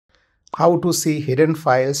how to see hidden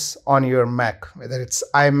files on your Mac, whether it's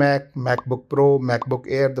iMac, MacBook Pro, MacBook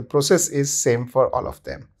Air. The process is same for all of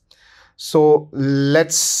them. So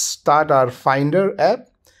let's start our Finder app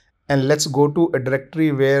and let's go to a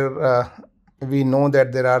directory where we know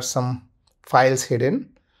that there are some files hidden.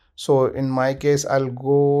 So in my case, I'll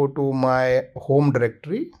go to my home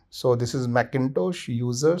directory. So this is Macintosh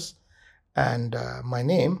users and my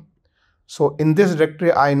name. So in this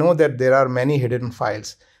directory, I know that there are many hidden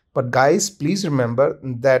files. But guys, please remember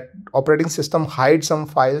that operating system hides some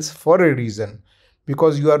files for a reason,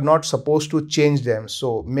 because you are not supposed to change them.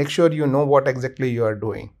 So make sure you know what exactly you are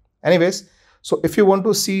doing. Anyways, so if you want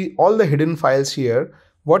to see all the hidden files here,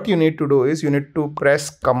 what you need to do is you need to press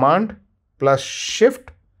Command plus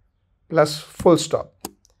Shift plus full stop,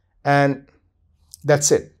 and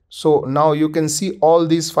that's it. So now you can see all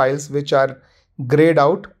these files which are grayed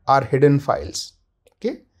out are hidden files.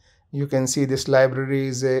 Okay, you can see this library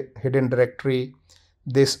is a hidden directory,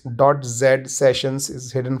 this .z sessions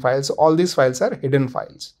is hidden files. So all these files are hidden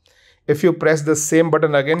files. If you press the same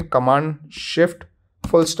button again, Command Shift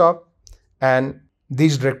full stop, and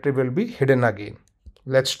these directory will be hidden again.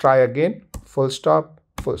 Let's try again, full stop,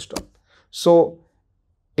 full stop. So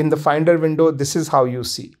in the Finder window, this is how you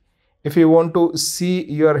see. If you want to see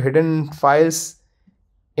your hidden files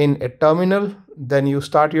in a terminal, then you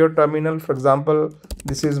start your terminal. For example,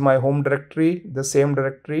 this is my home directory, the same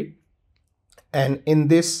directory. And in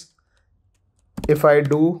this, if I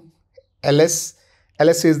do ls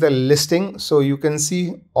is the listing. So you can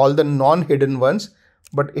see all the non-hidden ones.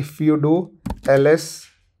 But if you do ls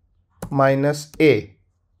minus a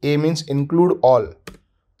means include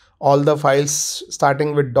all the files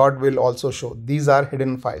starting with dot will also show. These are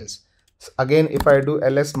hidden files. Again, if I do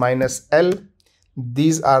ls minus l,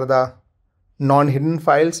 these are the non-hidden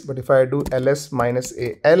files. But if I do ls minus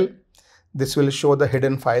al, this will show the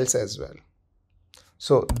hidden files as well.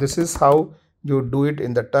 So this is how you do it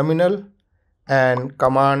in the terminal, and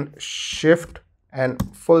Command Shift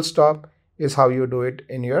and full stop is how you do it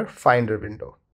in your Finder window.